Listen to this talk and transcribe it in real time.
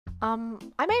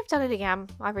I may have done it again.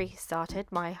 I restarted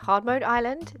my hard mode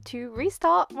island to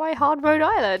restart my hard mode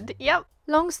island. Yep.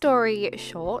 Long story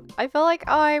short, I feel like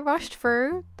I rushed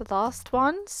through the last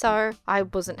one, so I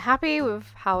wasn't happy with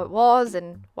how it was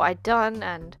and what I'd done,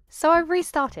 and so I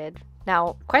restarted.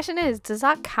 Now, question is, does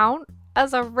that count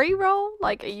as a reroll?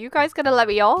 Like, are you guys gonna let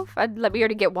me off and let me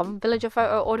only get one villager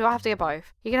photo, or do I have to get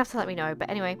both? You're gonna have to let me know. But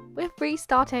anyway, we're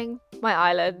restarting my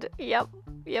island. Yep.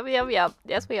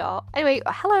 Yes, we are. Anyway,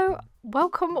 hello,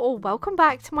 welcome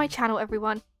back to my channel,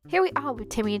 everyone. Here we are with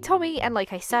Timmy and Tommy, and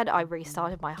like I said, I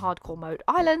restarted my hardcore mode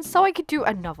island so I could do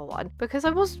another one because I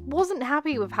wasn't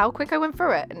happy with how quick I went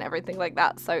through it and everything like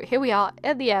that. So here we are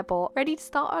at the airport, ready to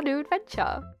start our new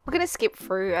adventure. We're gonna skip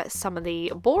through some of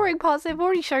the boring parts I've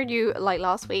already shown you like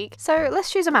last week. So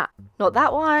let's choose a map. Not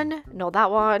that one, not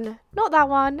that one, not that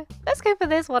one. Let's go for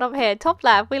this one up here, top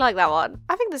left. We like that one.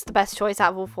 I think that's the best choice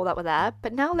out of all four that were there.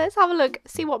 But now let's have a look,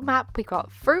 see what map we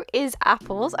got. Fruit is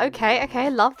apples. Okay,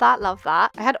 love that, love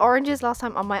that. I had oranges last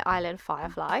time on my island,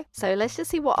 Firefly. So let's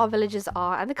just see what our villages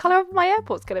are and the colour of my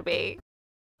airport's gonna be.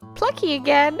 Plucky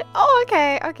again. Oh,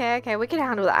 okay, we can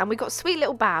handle that. And we got sweet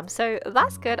little Bam, so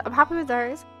that's good. I'm happy with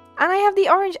those. And I have the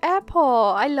orange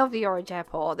airport. I love the orange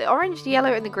airport. The orange, the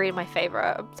yellow, and the green are my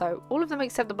favourite. So all of them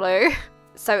except the blue.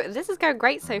 So this is going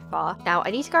great so far. Now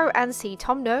I need to go and see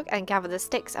Tom Nook and gather the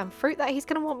sticks and fruit that he's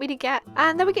going to want me to get.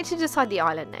 And then we get to decide the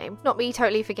island name. Not me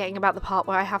totally forgetting about the part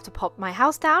where I have to pop my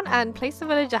house down and place the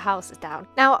villager houses down.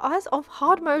 Now, as of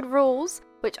hard mode rules,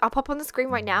 which I'll pop on the screen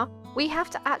right now, we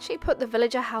have to actually put the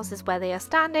villager houses where they are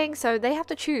standing, so they have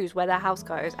to choose where their house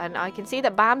goes, and I can see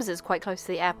that Bam's is quite close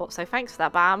to the airport, so thanks for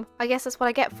that, Bam. I guess that's what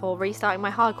I get for restarting my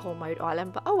hardcore mode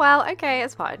island, but oh well, okay,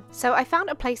 it's fine. So I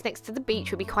found a place next to the beach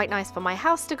would be quite nice for my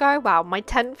house to go, wow, my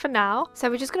tent for now. So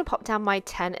we're just gonna pop down my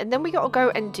tent, and then we gotta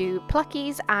go and do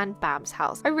Plucky's and Bam's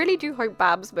house. I really do hope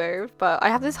Bam's moved, but I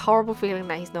have this horrible feeling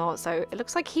that he's not, so it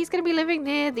looks like he's gonna be living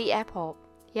near the airport.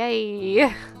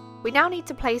 Yay! We now need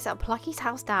to place Plucky's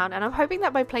house down, and I'm hoping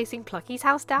that by placing Plucky's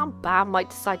house down, Bam might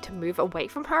decide to move away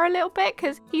from her a little bit,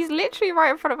 because he's literally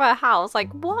right in front of her house. Like,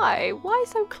 why? Why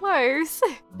so close?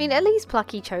 I mean, at least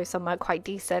Plucky chose somewhere quite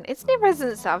decent. It's near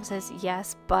resident services,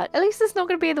 yes, but at least it's not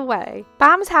going to be in the way.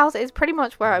 Bam's house is pretty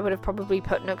much where I would have probably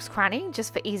put Nook's cranny,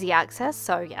 just for easy access,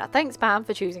 so yeah, thanks Bam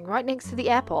for choosing right next to the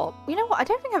airport. You know what, I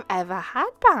don't think I've ever had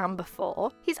Bam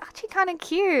before. He's actually kind of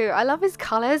cute. I love his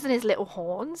colours and his little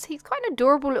horns. He's quite an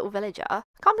adorable little villager. I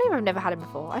can't believe I've never had him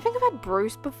before. I think I've had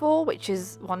Bruce before, which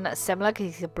is one that's similar because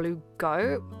he's a blue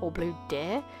goat or blue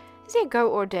deer. Is he a goat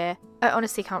or a deer? I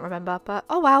honestly can't remember, but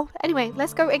oh well. Anyway,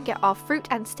 let's go and get our fruit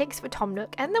and sticks for Tom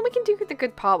Nook, and then we can do the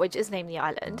good part, which is name the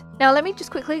island. Now, let me just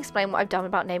quickly explain what I've done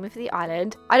about naming for the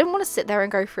island. I didn't want to sit there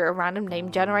and go through a random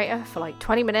name generator for like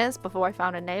 20 minutes before I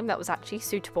found a name that was actually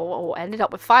suitable, or ended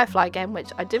up with Firefly again,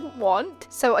 which I didn't want.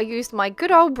 So I used my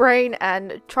good old brain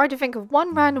and tried to think of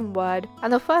one random word,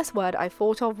 and the first word I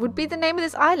thought of would be the name of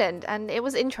this island, and it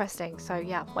was interesting. So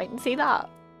yeah, wait and see that.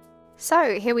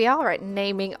 So here we are at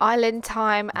naming island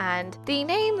time, and the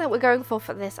name that we're going for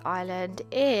this island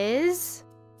is...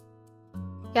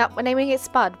 Yep, we're naming it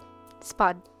Spud.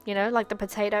 Spud, you know, like the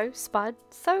potato, Spud.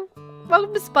 So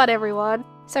welcome to Spud, everyone.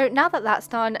 So now that that's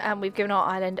done and we've given our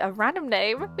island a random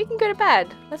name, we can go to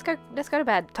bed. Let's go to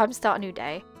bed. Time to start a new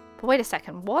day. But wait a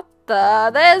second, what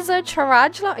the? There's a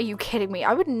tarantula? Are you kidding me?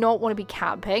 I would not want to be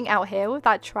camping out here with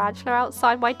that tarantula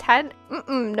outside my tent.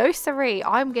 No siree.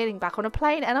 I'm getting back on a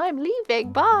plane and I'm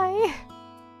leaving. Bye.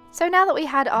 So now that we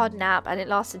had our nap, and it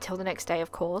lasted till the next day,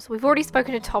 of course, we've already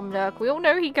spoken to Tom Nook. We all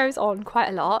know he goes on quite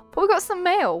a lot, but we got some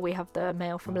mail. We have the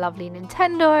mail from lovely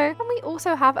Nintendo, and we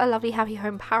also have a lovely Happy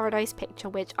Home Paradise picture,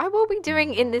 which I will be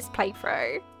doing in this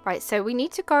playthrough. Right, so we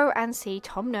need to go and see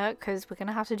Tom Nook, because we're going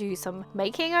to have to do some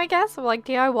making, I guess, of like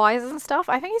DIYs and stuff.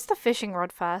 I think it's the fishing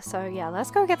rod first, so yeah,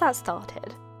 let's go get that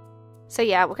started. So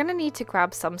yeah, we're going to need to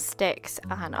grab some sticks,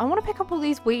 and I want to pick up all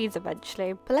these weeds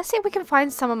eventually. But let's see if we can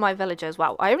find some of my villagers.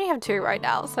 Well, I only have 2 right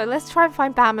now, so let's try and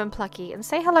find Bam and Plucky and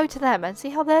say hello to them and see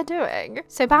how they're doing.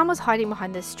 So Bam was hiding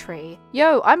behind this tree.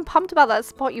 Yo, I'm pumped about that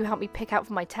spot you helped me pick out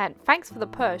for my tent. Thanks for the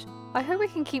push. I hope we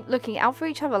can keep looking out for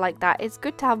each other like that. It's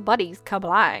good to have buddies,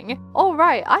 Kablang.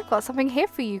 Alright, I've got something here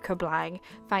for you, Kablang.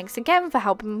 Thanks again for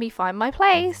helping me find my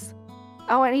place.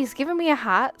 Oh, and he's given me a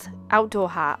hat. Outdoor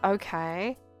hat,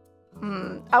 okay.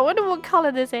 I wonder what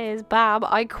colour this is. Bam,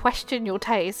 I question your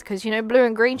taste, because you know blue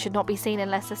and green should not be seen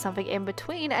unless there's something in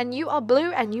between, and you are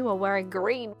blue and you are wearing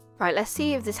green. Right, let's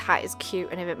see if this hat is cute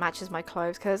and if it matches my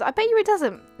clothes, because I bet you it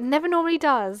doesn't. It never normally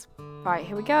does. Right,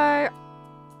 here we go.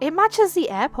 It matches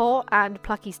the airport and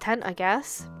Plucky's tent, I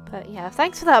guess. But yeah,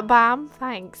 thanks for that, Bam.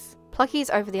 Thanks. Plucky's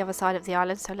over the other side of the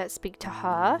island, so let's speak to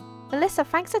her. Melissa,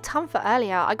 thanks a ton for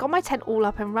earlier. I got my tent all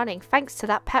up and running thanks to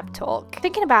that pep talk.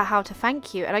 Thinking about how to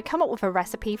thank you, and I come up with a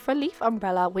recipe for a leaf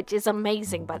umbrella, which is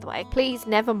amazing, by the way. Please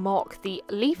never mock the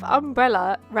leaf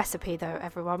umbrella recipe though,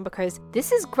 everyone, because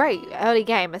this is great early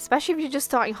game, especially if you're just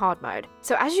starting hard mode.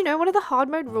 So as you know, one of the hard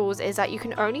mode rules is that you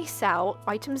can only sell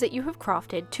items that you have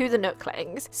crafted to the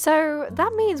Nooklings. So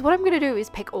that means what I'm going to do is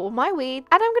pick all my weed,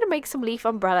 and I'm going to make some leaf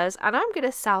umbrellas, and I'm going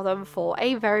to sell them for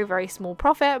a very, very small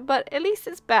profit, but at least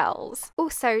it's bells.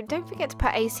 Also, don't forget to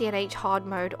put ACNH hard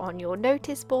mode on your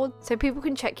notice board so people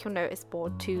can check your notice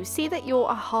board to see that you're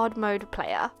a hard mode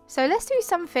player. So let's do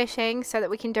some fishing so that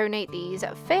we can donate these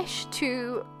fish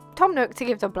to Tom Nook to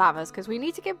give to Blathers, because we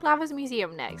need to give Blathers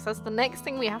Museum next. That's the next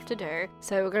thing we have to do.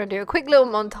 So we're going to do a quick little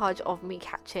montage of me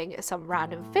catching some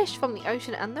random fish from the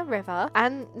ocean and the river,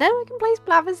 and then we can place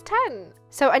Blathers' tent.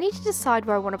 So I need to decide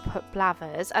where I want to put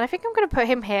Blathers, and I think I'm going to put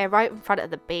him here right in front of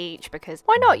the beach, because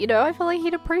why not, you know? I feel like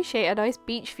he'd appreciate a nice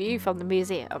beach view from the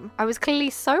museum. I was clearly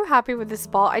so happy with this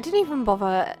spot, I didn't even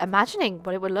bother imagining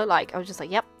what it would look like. I was just like,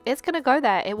 yep, it's going to go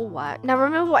there, it will work. Now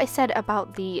remember what I said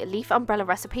about the leaf umbrella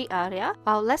recipe earlier?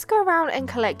 Well, let's go around and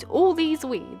collect all these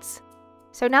weeds.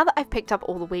 So now that I've picked up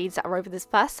all the weeds that are over this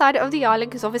first side of the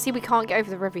island, because obviously we can't get over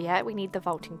the river yet, we need the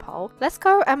vaulting pole, let's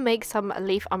go and make some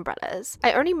leaf umbrellas.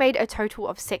 I only made a total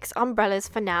of 6 umbrellas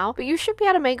for now, but you should be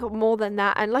able to make more than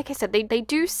that, and like I said, they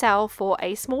do sell for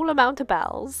a small amount of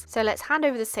bells. So let's hand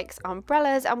over the 6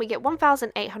 umbrellas, and we get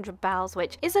 1,800 bells,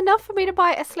 which is enough for me to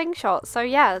buy a slingshot. So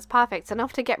yeah, that's perfect, it's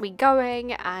enough to get me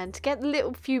going and get the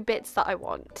little few bits that I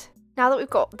want. Now that we've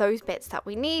got those bits that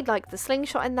we need, like the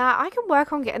slingshot and that, I can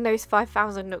work on getting those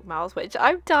 5,000 Nook miles, which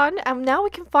I've done, and now we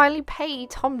can finally pay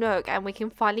Tom Nook and we can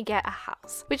finally get a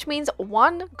house. Which means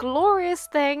one glorious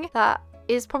thing that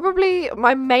is probably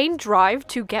my main drive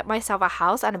to get myself a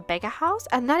house and a bigger house,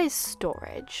 and that is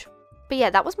storage. But yeah,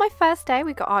 that was my first day.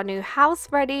 We got our new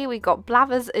house ready. We got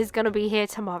Blathers is going to be here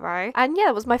tomorrow. And yeah,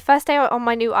 it was my first day on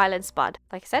my new island, Spud.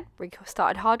 Like I said, we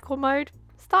started hardcore mode.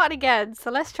 Started again,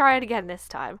 so let's try it again this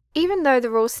time. Even though the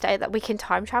rules state that we can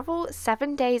time travel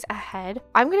 7 days ahead,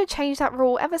 I'm going to change that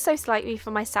rule ever so slightly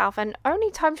for myself and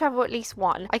only time travel at least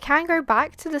one. I can go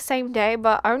back to the same day,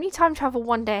 but only time travel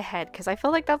 1 day ahead, because I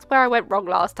feel like that's where I went wrong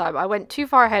last time. I went too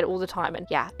far ahead all the time, and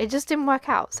yeah, it just didn't work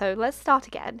out. So let's start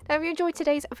again. Now, if you enjoyed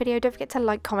today's video, don't forget to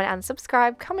like, comment, and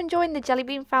subscribe. Come and join the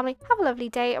Jellybean family. Have a lovely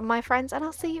day, my friends, and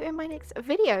I'll see you in my next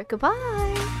video.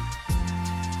 Goodbye!